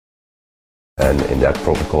And in that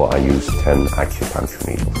protocol, I use 10 acupuncture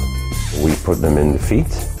needles. We put them in the feet,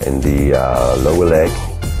 in the lower leg,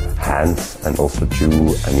 hands, and also 2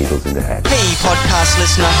 needles in the head. Hey podcast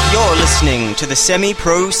listener, you're listening to the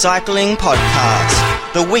Semi-Pro Cycling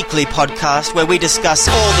Podcast, the weekly podcast where we discuss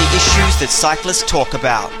all the issues that cyclists talk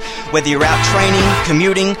about. Whether you're out training,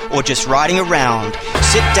 commuting, or just riding around,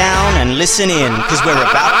 sit down and listen in, because we're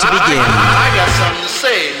about to begin. I got something to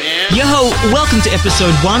say, man. Yo, welcome to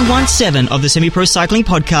episode 117 of the Semi-Pro Cycling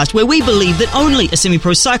Podcast, where we believe that only a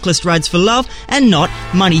semi-pro cyclist rides for love and not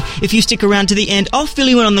money. If you stick around to the end, I'll fill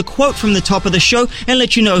you in on the quote from the top of the show and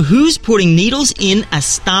let you know who's putting needles in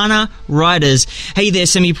Astana riders. Hey there,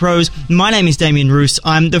 semi-pros. My name is Damien Roos.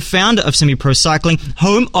 I'm the founder of Semi-Pro Cycling,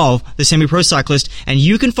 home of the Semi-Pro Cyclist, and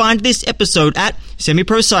you can find this episode at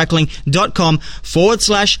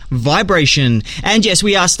semiprocycling.com/vibration. And yes,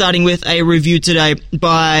 we are starting with a review today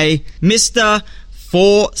by Mr.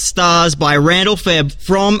 4 stars by Randall Febb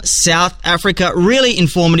from South Africa. Really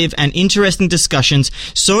informative and interesting discussions.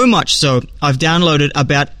 So much so, I've downloaded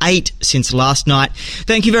about 8 since last night.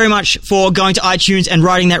 Thank you very much for going to iTunes and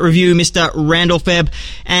writing that review, Mr. Randall Febb.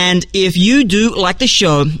 And if you do like the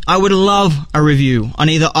show, I would love a review on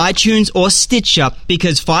either iTunes or Stitcher,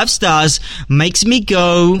 because 5 stars makes me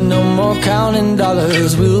go... No more counting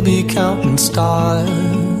dollars, we'll be counting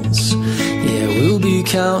stars. Yeah, we'll be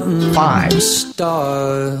counting 5 stars.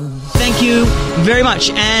 Thank you very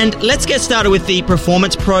much. And let's get started with the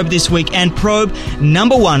performance probe this week. And probe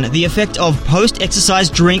number 1, the effect of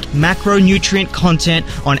post-exercise drink macronutrient content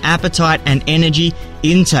on appetite and energy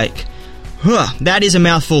intake. That is a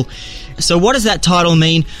mouthful. So what does that title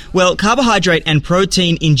mean? Well, carbohydrate and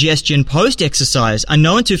protein ingestion post-exercise are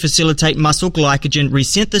known to facilitate muscle glycogen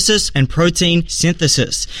resynthesis and protein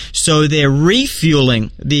synthesis. So they're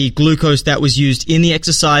refueling the glucose that was used in the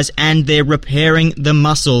exercise, and they're repairing the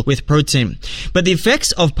muscle with protein. But the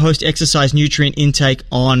effects of post-exercise nutrient intake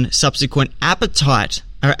on subsequent appetite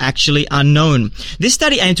are actually unknown. This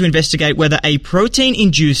study aimed to investigate whether a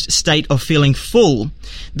protein-induced state of feeling full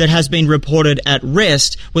that has been reported at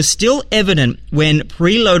rest was still evident when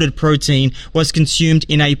preloaded protein was consumed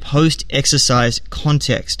in a post-exercise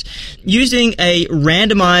context. Using a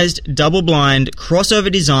randomized, double-blind,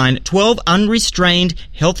 crossover design, 12 unrestrained,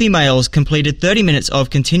 healthy males completed 30 minutes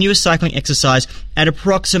of continuous cycling exercise at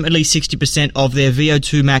approximately 60% of their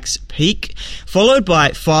VO2 max peak, followed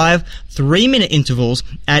by 5 3-minute intervals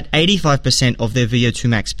at 85% of their VO2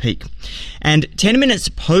 max peak. And 10 minutes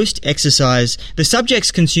post-exercise, the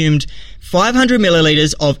subjects consumed 500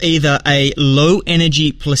 milliliters of either a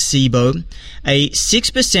low-energy placebo, a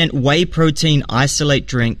 6% whey protein isolate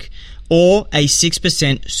drink, or a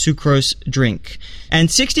 6% sucrose drink.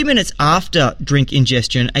 And 60 minutes after drink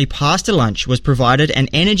ingestion, a pasta lunch was provided, and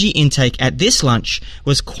energy intake at this lunch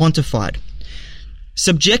was quantified.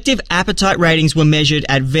 Subjective appetite ratings were measured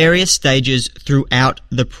at various stages throughout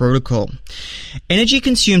the protocol. Energy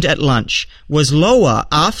consumed at lunch was lower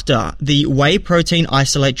after the whey protein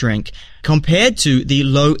isolate drink compared to the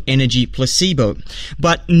low-energy placebo,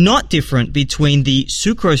 but not different between the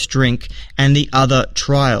sucrose drink and the other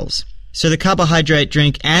trials. So the carbohydrate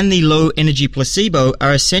drink and the low-energy placebo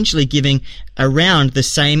are essentially giving around the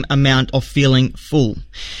same amount of feeling full.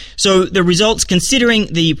 So the results, considering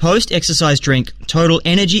the post-exercise drink total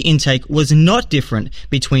energy intake, was not different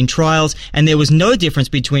between trials, and there was no difference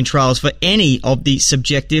between trials for any of the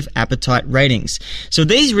subjective appetite ratings. So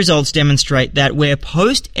these results demonstrate that where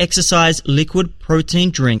post-exercise liquid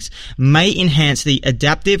protein drinks may enhance the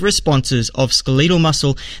adaptive responses of skeletal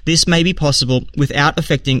muscle, this may be possible without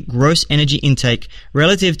affecting gross energy intake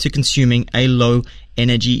relative to consuming a low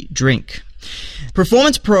energy drink.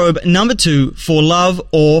 Performance probe number 2, for love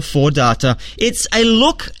or for data. It's a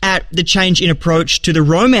look at the change in approach to the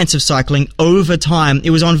romance of cycling over time. It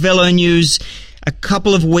was on Velo News a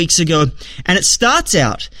couple of weeks ago, and it starts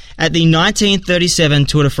out at the 1937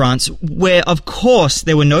 Tour de France, where, of course,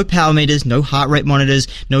 there were no power meters, no heart rate monitors,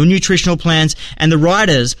 no nutritional plans, and the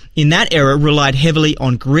riders in that era relied heavily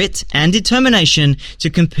on grit and determination to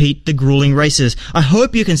compete the grueling races. I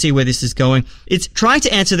hope you can see where this is going. It's trying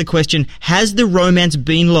to answer the question, has the romance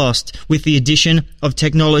been lost with the addition of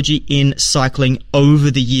technology in cycling over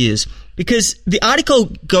the years? Because the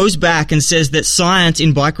article goes back and says that science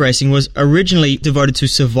in bike racing was originally devoted to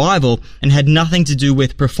survival and had nothing to do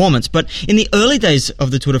with performance. But in the early days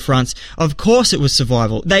of the Tour de France, of course it was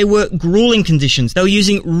survival. They were grueling conditions. They were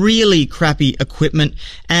using really crappy equipment,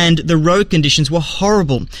 and the road conditions were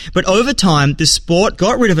horrible. But over time, the sport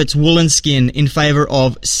got rid of its woolen skin in favor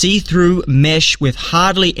of see-through mesh with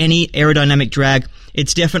hardly any aerodynamic drag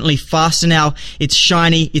It's definitely faster now. It's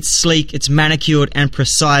shiny, it's sleek, it's manicured and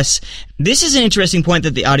precise. This is an interesting point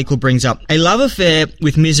that the article brings up. A love affair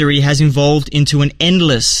with misery has evolved into an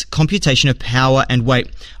endless computation of power and weight.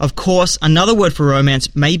 Of course, another word for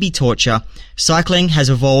romance may be torture. Cycling has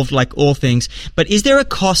evolved like all things, but is there a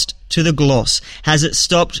cost to the gloss? Has it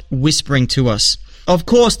stopped whispering to us? Of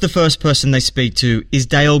course, the first person they speak to is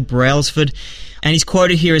Dale Brailsford, and he's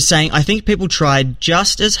quoted here as saying, "I think people tried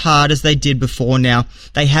just as hard as they did before now.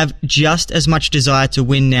 They have just as much desire to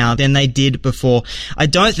win now than they did before. I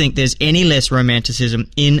don't think there's any less romanticism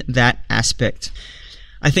in that aspect."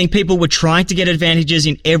 I think people were trying to get advantages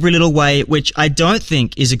in every little way, which I don't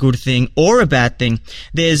think is a good thing or a bad thing.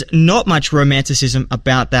 There's not much romanticism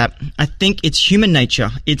about that. I think it's human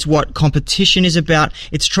nature. It's what competition is about.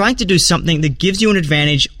 It's trying to do something that gives you an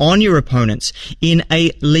advantage on your opponents in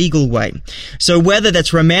a legal way. So whether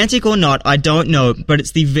that's romantic or not, I don't know, but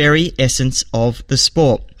it's the very essence of the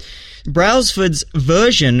sport. Brailsford's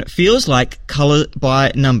version feels like colour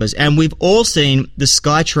by numbers, and we've all seen the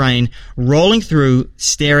SkyTrain rolling through,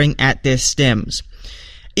 staring at their stems.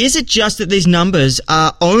 Is it just that these numbers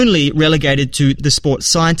are only relegated to the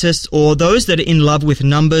sports scientists or those that are in love with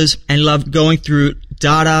numbers and love going through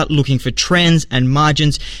data, looking for trends and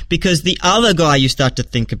margins? Because the other guy you start to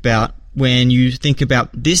think about when you think about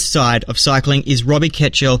this side of cycling is Robbie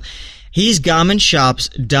Ketchell. He's Garmin Sharp's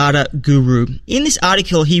data guru. In this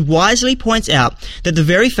article, he wisely points out that the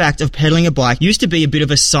very fact of pedaling a bike used to be a bit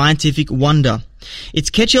of a scientific wonder. It's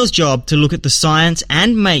Ketchell's job to look at the science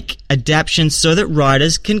and make adaptations so that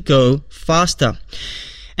riders can go faster.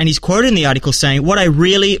 And he's quoted in the article saying, "What I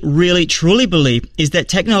really, really, truly believe is that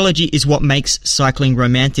technology is what makes cycling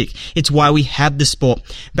romantic. It's why we have the sport.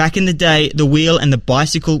 Back in the day, the wheel and the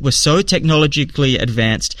bicycle were so technologically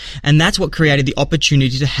advanced, and that's what created the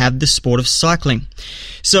opportunity to have the sport of cycling."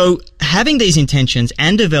 So having these intentions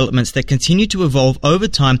and developments that continue to evolve over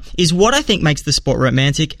time is what I think makes the sport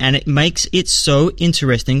romantic, and it makes it so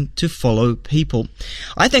interesting to follow people.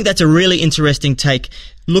 I think that's a really interesting take,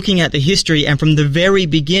 looking at the history, and from the very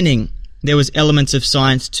beginning there was elements of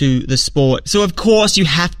science to the sport. So of course you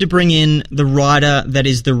have to bring in the rider that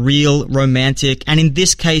is the real romantic, and in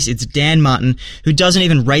this case it's Dan Martin, who doesn't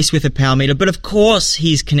even race with a power meter, but of course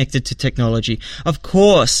he's connected to technology. Of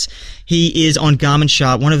course he is on Garmin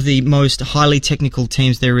Sharp, one of the most highly technical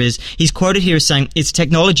teams there is. He's quoted here as saying, "It's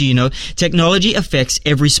technology, you know. Technology affects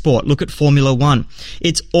every sport. Look at Formula One.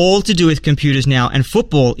 It's all to do with computers now, and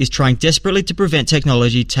football is trying desperately to prevent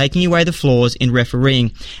technology taking away the flaws in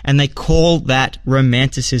refereeing, and they call that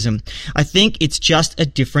romanticism. I think it's just a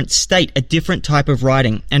different state, a different type of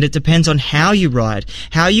riding, and it depends on how you ride,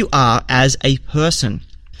 how you are as a person."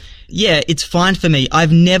 Yeah, it's fine for me.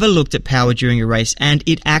 I've never looked at power during a race, and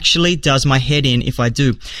it actually does my head in if I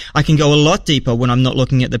do. I can go a lot deeper when I'm not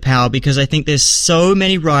looking at the power, because I think there's so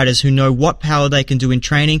many riders who know what power they can do in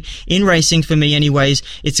training. In racing, for me anyways,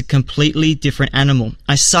 it's a completely different animal.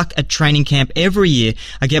 I suck at training camp every year.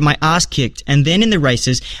 I get my ass kicked, and then in the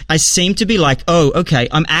races, I seem to be like, oh, okay,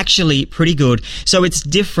 I'm actually pretty good. So it's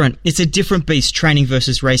different. It's a different beast, training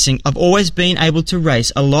versus racing. I've always been able to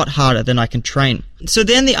race a lot harder than I can train. So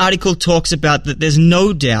then the article talks about that there's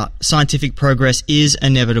no doubt scientific progress is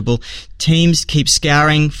inevitable. Teams keep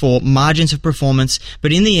scouring for margins of performance,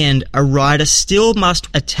 but in the end, a rider still must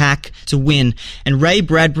attack to win. And Ray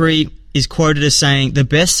Bradbury is quoted as saying, "The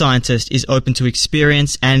best scientist is open to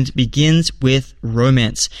experience and begins with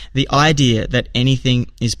romance, the idea that anything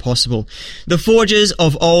is possible. The forges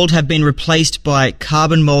of old have been replaced by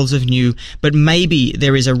carbon molds of new, but maybe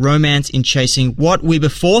there is a romance in chasing what we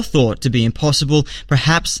before thought to be impossible.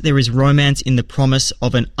 Perhaps there is romance in the promise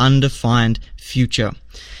of an undefined future."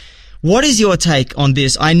 What is your take on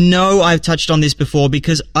this? I know I've touched on this before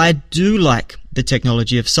because I do like the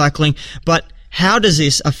technology of cycling, but how does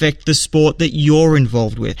this affect the sport that you're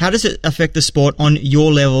involved with? How does it affect the sport on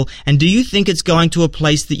your level? And do you think it's going to a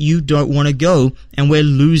place that you don't want to go and we're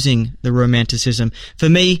losing the romanticism? For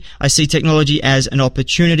me, I see technology as an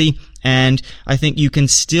opportunity, and I think you can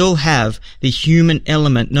still have the human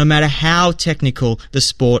element no matter how technical the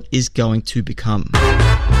sport is going to become.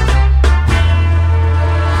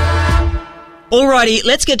 Alrighty,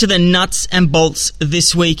 let's get to the nuts and bolts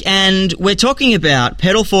this week, and we're talking about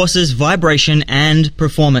pedal forces, vibration, and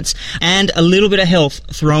performance, and a little bit of health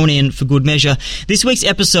thrown in for good measure. This week's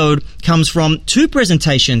episode comes from two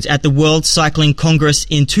presentations at the World Cycling Congress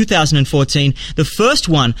in 2014. The first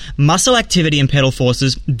one, Muscle Activity and Pedal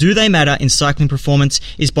Forces, Do They Matter in Cycling Performance,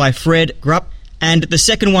 is by Fred Grupp. And the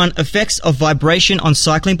second one, Effects of Vibration on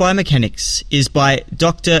Cycling Biomechanics, is by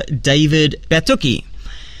Dr. David Batucci.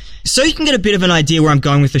 So you can get a bit of an idea where I'm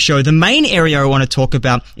going with the show. The main area I want to talk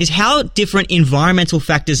about is how different environmental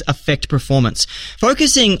factors affect performance.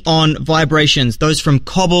 Focusing on vibrations, those from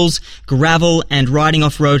cobbles, gravel, and riding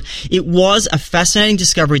off-road, it was a fascinating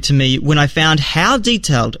discovery to me when I found how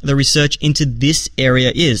detailed the research into this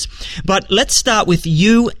area is. But let's start with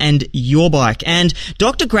you and your bike. And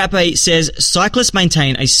Dr. Grappe says cyclists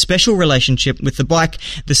maintain a special relationship with the bike.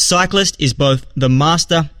 The cyclist is both the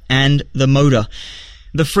master and the motor.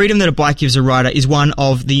 The freedom that a bike gives a rider is one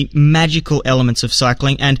of the magical elements of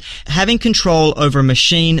cycling, and having control over a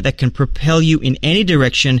machine that can propel you in any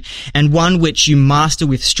direction and one which you master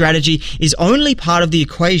with strategy is only part of the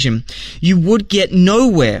equation. You would get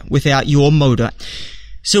nowhere without your motor.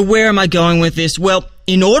 So where am I going with this? Well,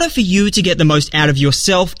 in order for you to get the most out of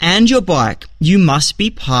yourself and your bike, you must be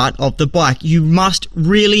part of the bike. You must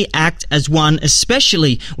really act as one,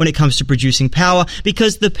 especially when it comes to producing power,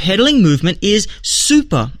 because the pedaling movement is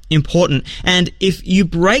super important. And if you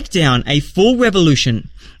break down a full revolution,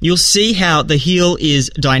 you'll see how the heel is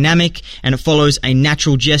dynamic and it follows a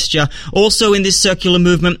natural gesture. Also, in this circular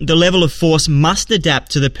movement, the level of force must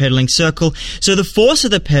adapt to the pedaling circle. So the force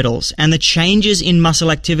of the pedals and the changes in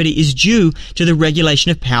muscle activity is due to the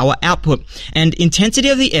regulation of power output. And intensity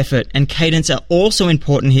of the effort and cadence are also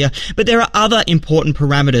important here, but there are other important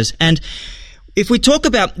parameters. And if we talk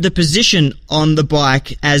about the position on the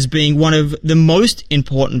bike as being one of the most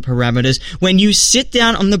important parameters, when you sit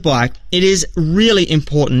down on the bike, it is really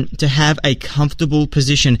important to have a comfortable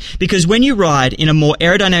position, because when you ride in a more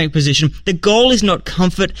aerodynamic position, the goal is not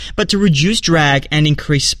comfort, but to reduce drag and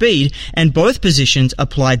increase speed, and both positions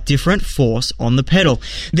apply different force on the pedal.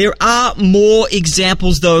 There are more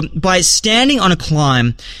examples though. By standing on a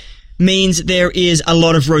climb means there is a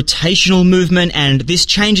lot of rotational movement, and this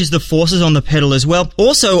changes the forces on the pedal as well.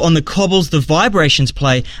 Also, on the cobbles, the vibrations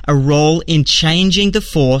play a role in changing the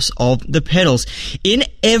force of the pedals. In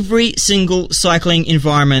every single cycling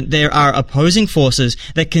environment, there are opposing forces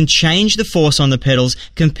that can change the force on the pedals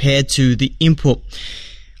compared to the input.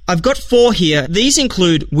 I've got 4 here. These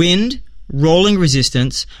include wind, rolling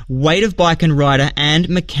resistance, weight of bike and rider, and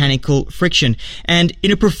mechanical friction. And in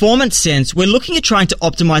a performance sense, we're looking at trying to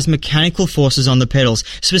optimize mechanical forces on the pedals,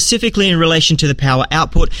 specifically in relation to the power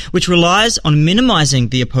output, which relies on minimizing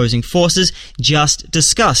the opposing forces just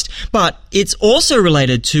discussed. But it's also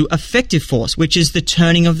related to effective force, which is the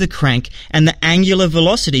turning of the crank and the angular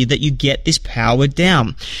velocity that you get this power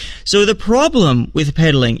down. So the problem with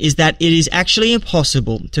pedaling is that it is actually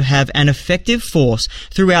impossible to have an effective force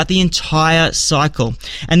throughout the entire cycle.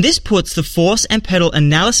 And this puts the force and pedal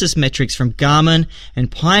analysis metrics from Garmin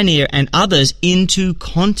and Pioneer and others into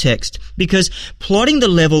context, because plotting the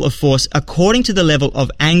level of force according to the level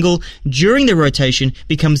of angle during the rotation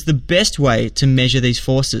becomes the best way to measure these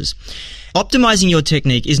forces. Optimizing your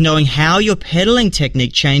technique is knowing how your pedaling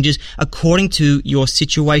technique changes according to your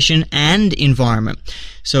situation and environment.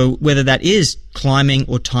 So whether that is climbing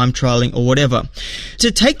or time trialing or whatever.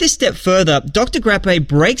 To take this step further, Dr. Grappe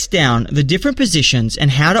breaks down the different positions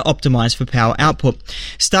and how to optimize for power output.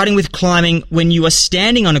 Starting with climbing, when you are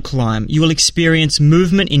standing on a climb, you will experience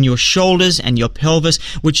movement in your shoulders and your pelvis,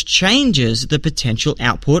 which changes the potential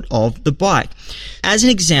output of the bike. As an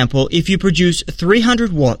example, if you produce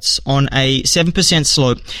 300 watts on a 7%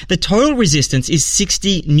 slope, the total resistance is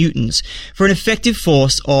 60 newtons for an effective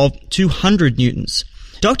force of 200 newtons.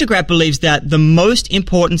 Dr. Grappe believes that the most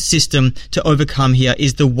important system to overcome here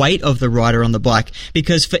is the weight of the rider on the bike,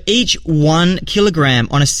 because for each 1 kilogram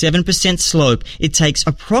on a 7% slope, it takes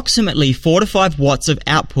approximately 4 to 5 watts of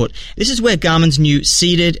output. This is where Garmin's new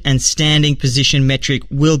seated and standing position metric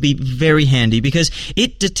will be very handy, because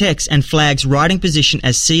it detects and flags riding position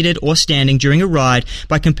as seated or standing during a ride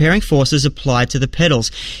by comparing forces applied to the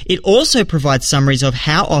pedals. It also provides summaries of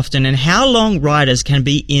how often and how long riders can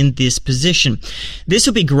be in this position. This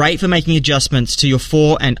will be great for making adjustments to your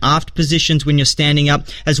fore and aft positions when you're standing up,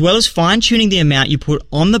 as well as fine-tuning the amount you put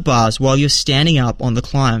on the bars while you're standing up on the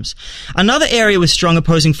climbs. Another area with strong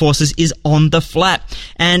opposing forces is on the flat,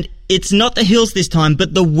 and it's not the hills this time,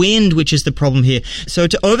 but the wind which is the problem here. So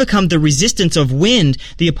to overcome the resistance of wind,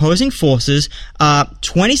 the opposing forces are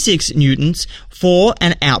 26 newtons for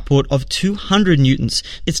an output of 200 newtons.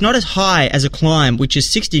 It's not as high as a climb, which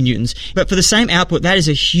is 60 newtons, but for the same output, that is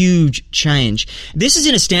a huge change. This is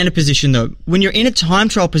in a standard position though. When you're in a time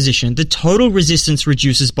trial position, the total resistance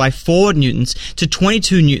reduces by 4 newtons to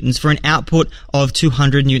 22 newtons for an output of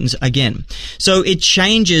 200 newtons again. So it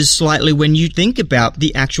changes slightly when you think about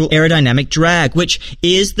the actual aerodynamic drag, which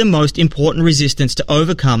is the most important resistance to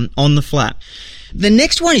overcome on the flat. The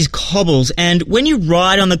next one is cobbles, and when you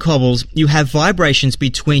ride on the cobbles, you have vibrations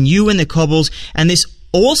between you and the cobbles, and this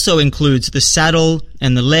also includes the saddle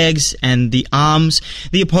and the legs and the arms.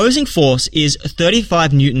 The opposing force is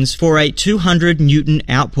 35 newtons for a 200 newton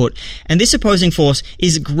output. And this opposing force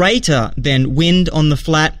is greater than wind on the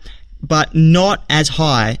flat, but not as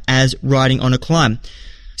high as riding on a climb.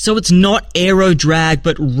 So it's not aero drag,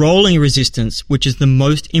 but rolling resistance, which is the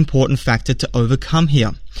most important factor to overcome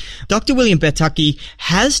here. Dr. William Bertocchi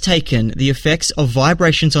has taken the effects of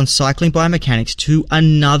vibrations on cycling biomechanics to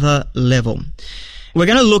another level. We're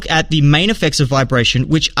going to look at the main effects of vibration,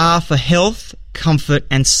 which are for health, comfort,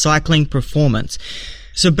 and cycling performance.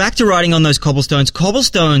 So back to riding on those cobblestones.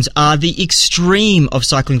 Cobblestones are the extreme of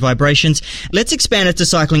cycling vibrations. Let's expand it to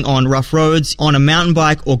cycling on rough roads, on a mountain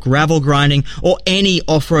bike or gravel grinding, or any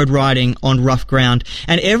off-road riding on rough ground.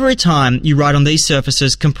 And every time you ride on these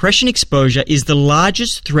surfaces, compression exposure is the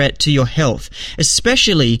largest threat to your health,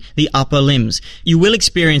 especially the upper limbs. You will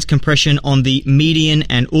experience compression on the median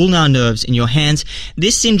and ulnar nerves in your hands.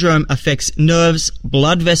 This syndrome affects nerves,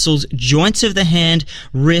 blood vessels, joints of the hand,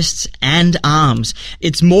 wrists, and arms.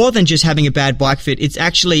 It's more than just having a bad bike fit. It's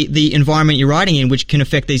actually the environment you're riding in which can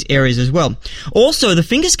affect these areas as well. Also, the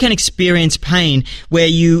fingers can experience pain where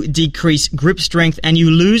you decrease grip strength and you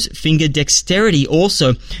lose finger dexterity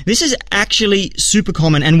also. This is actually super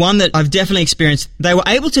common and one that I've definitely experienced. They were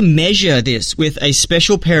able to measure this with a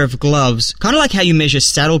special pair of gloves, kind of like how you measure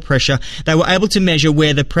saddle pressure. They were able to measure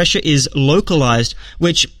where the pressure is localized,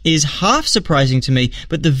 which is half surprising to me,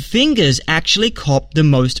 but the fingers actually cop the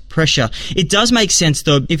most pressure. It does make sense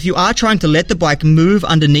though. If you are trying to let the bike move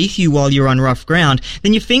underneath you while you're on rough ground,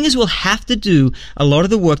 then your fingers will have to do a lot of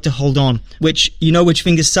the work to hold on, which you know which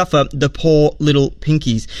fingers suffer? The poor little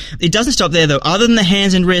pinkies. It doesn't stop there though. Other than the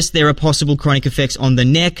hands and wrists, there are possible chronic effects on the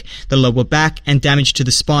neck, the lower back, and damage to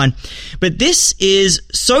the spine. But this is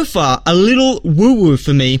so far a little woo-woo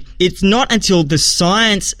for me. It's not until the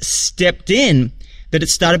science stepped in that it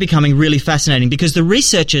started becoming really fascinating, because the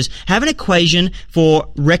researchers have an equation for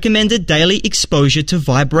recommended daily exposure to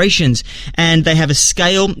vibrations, and they have a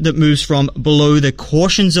scale that moves from below the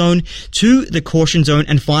caution zone to the caution zone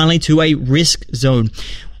and finally to a risk zone,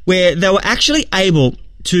 where they were actually able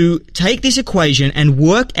to take this equation and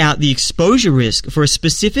work out the exposure risk for a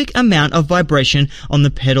specific amount of vibration on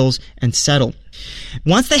the pedals and saddle.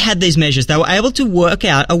 Once they had these measures, they were able to work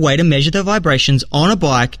out a way to measure the vibrations on a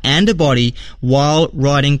bike and a body while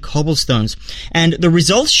riding cobblestones. And the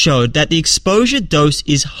results showed that the exposure dose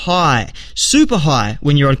is high, super high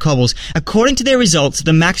when you're on cobbles. According to their results,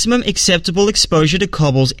 the maximum acceptable exposure to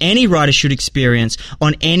cobbles any rider should experience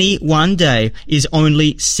on any one day is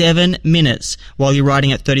only 7 minutes while you're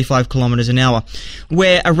riding at 35 kilometers an hour.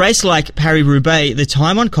 Where a race like Paris-Roubaix, the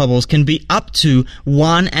time on cobbles can be up to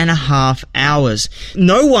 1.5 hours.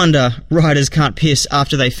 No wonder riders can't piss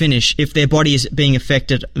after they finish if their body is being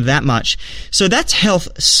affected that much. So that's health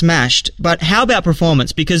smashed. But how about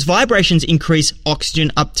performance? Because vibrations increase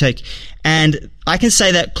oxygen uptake. And I can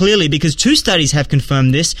say that clearly because 2 studies have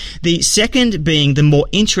confirmed this, the second being the more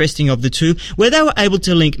interesting of the 2, where they were able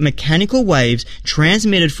to link mechanical waves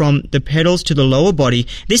transmitted from the pedals to the lower body.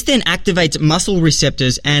 This then activates muscle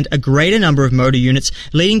receptors and a greater number of motor units,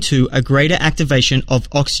 leading to a greater activation of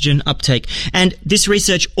oxygen uptake. And this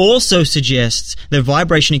research also suggests that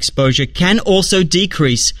vibration exposure can also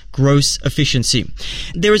decrease gross efficiency.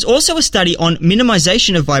 There is also a study on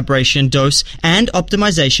minimization of vibration dose and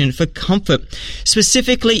optimization for comfort,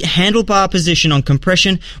 specifically handlebar position on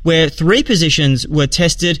compression, where 3 positions were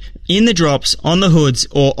tested in the drops, on the hoods,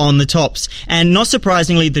 or on the tops. And not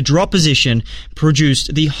surprisingly, the drop position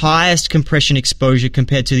produced the highest compression exposure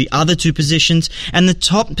compared to the other 2 positions, and the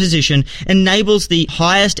top position enables the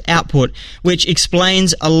highest output, which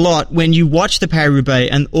explains a lot when you watch the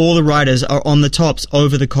Paris-Roubaix and all the riders are on the tops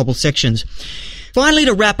over the cobble sections. Finally,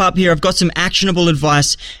 to wrap up here, I've got some actionable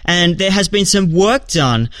advice, and there has been some work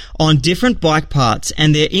done on different bike parts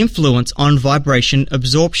and their influence on vibration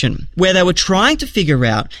absorption, where they were trying to figure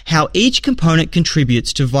out how each component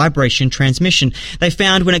contributes to vibration transmission. They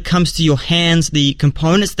found when it comes to your hands, the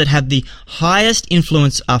components that have the highest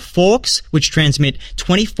influence are forks, which transmit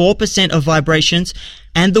 24% of vibrations,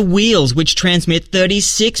 and the wheels, which transmit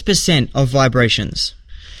 36% of vibrations.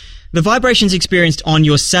 The vibrations experienced on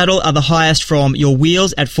your saddle are the highest from your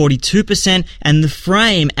wheels at 42% and the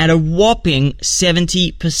frame at a whopping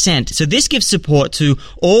 70%. So this gives support to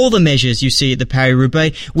all the measures you see at the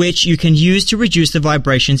Paris-Roubaix, which you can use to reduce the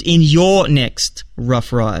vibrations in your next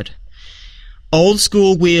rough ride. Old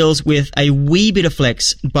school wheels with a wee bit of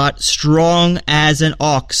flex, but strong as an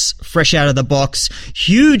ox, fresh out of the box.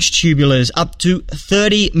 Huge tubulars, up to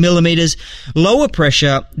 30 millimeters. Lower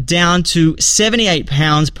pressure, down to 78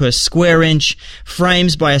 pounds per square inch.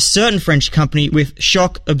 Frames by a certain French company with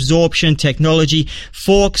shock absorption technology.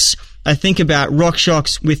 Forks, I think about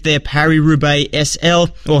RockShox with their Paris-Roubaix SL,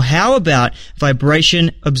 or how about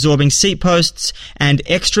vibration-absorbing seat posts and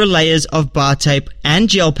extra layers of bar tape and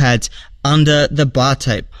gel pads under the bar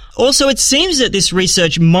tape. Also, it seems that this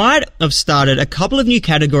research might have started a couple of new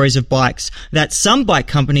categories of bikes that some bike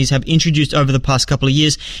companies have introduced over the past couple of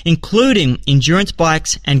years, including endurance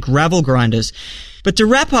bikes and gravel grinders. But to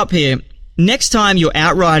wrap up here, next time you're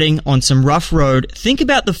out riding on some rough road, think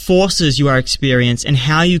about the forces you are experiencing and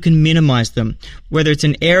how you can minimize them. Whether it's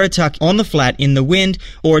an air attack on the flat in the wind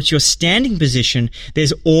or it's your standing position,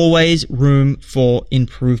 there's always room for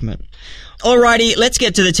improvement. Alrighty, let's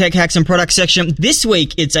get to the tech hacks and product section. This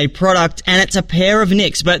week, it's a product and it's a pair of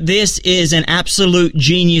Knicks, but this is an absolute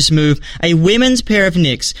genius move. A women's pair of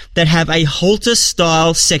Knicks that have a halter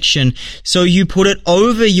style section, so you put it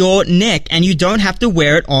over your neck and you don't have to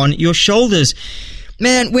wear it on your shoulders.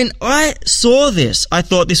 Man, when I saw this, I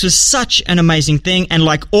thought this was such an amazing thing, and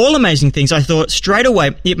like all amazing things, I thought straight away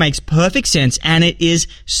it makes perfect sense, and it is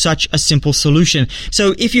such a simple solution.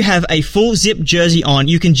 So if you have a full zip jersey on,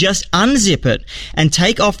 you can just unzip it and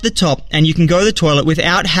take off the top, and you can go to the toilet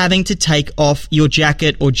without having to take off your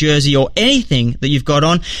jacket or jersey or anything that you've got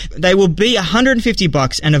on. They will be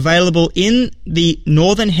 $150 and available in the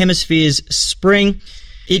Northern Hemisphere's spring.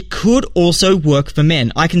 It could also work for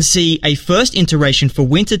men. I can see a first iteration for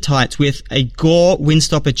winter tights with a Gore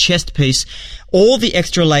windstopper chest piece. All the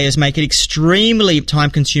extra layers make it extremely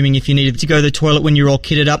time-consuming if you needed to go to the toilet when you're all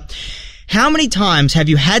kitted up. How many times have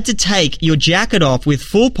you had to take your jacket off with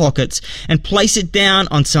full pockets and place it down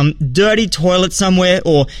on some dirty toilet somewhere,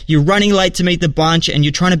 or you're running late to meet the bunch and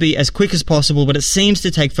you're trying to be as quick as possible, but it seems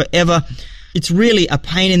to take forever? It's really a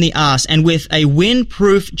pain in the ass, and with a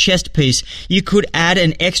windproof chest piece, you could add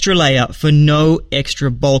an extra layer for no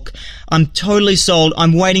extra bulk. I'm totally sold.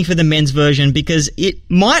 I'm waiting for the men's version because it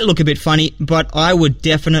might look a bit funny, but I would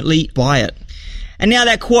definitely buy it. And now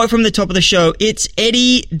that quote from the top of the show, it's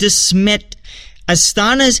Eddie De Smet,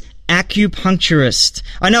 Astana's acupuncturist.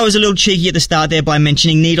 I know I was a little cheeky at the start there by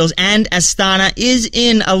mentioning needles, and Astana is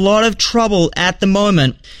in a lot of trouble at the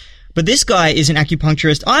moment. But this guy is an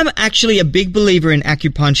acupuncturist. I'm actually a big believer in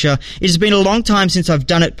acupuncture. It has been a long time since I've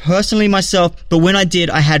done it personally myself, but when I did,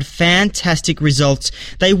 I had fantastic results.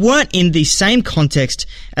 They weren't in the same context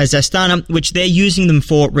as Astana, which they're using them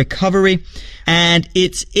for recovery. And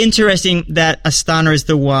it's interesting that Astana is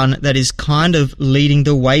the one that is kind of leading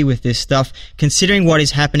the way with this stuff, considering what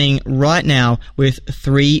is happening right now with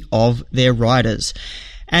 3 of their riders.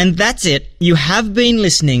 And that's it. You have been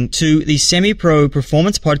listening to the Semi-Pro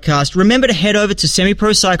Performance Podcast. Remember to head over to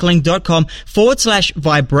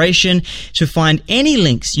semiprocycling.com/vibration to find any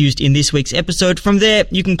links used in this week's episode. From there,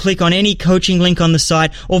 you can click on any coaching link on the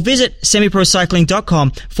site or visit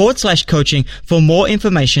semiprocycling.com/coaching for more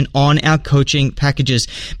information on our coaching packages.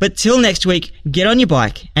 But till next week, get on your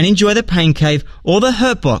bike and enjoy the pain cave or the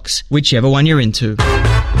hurt box, whichever one you're into.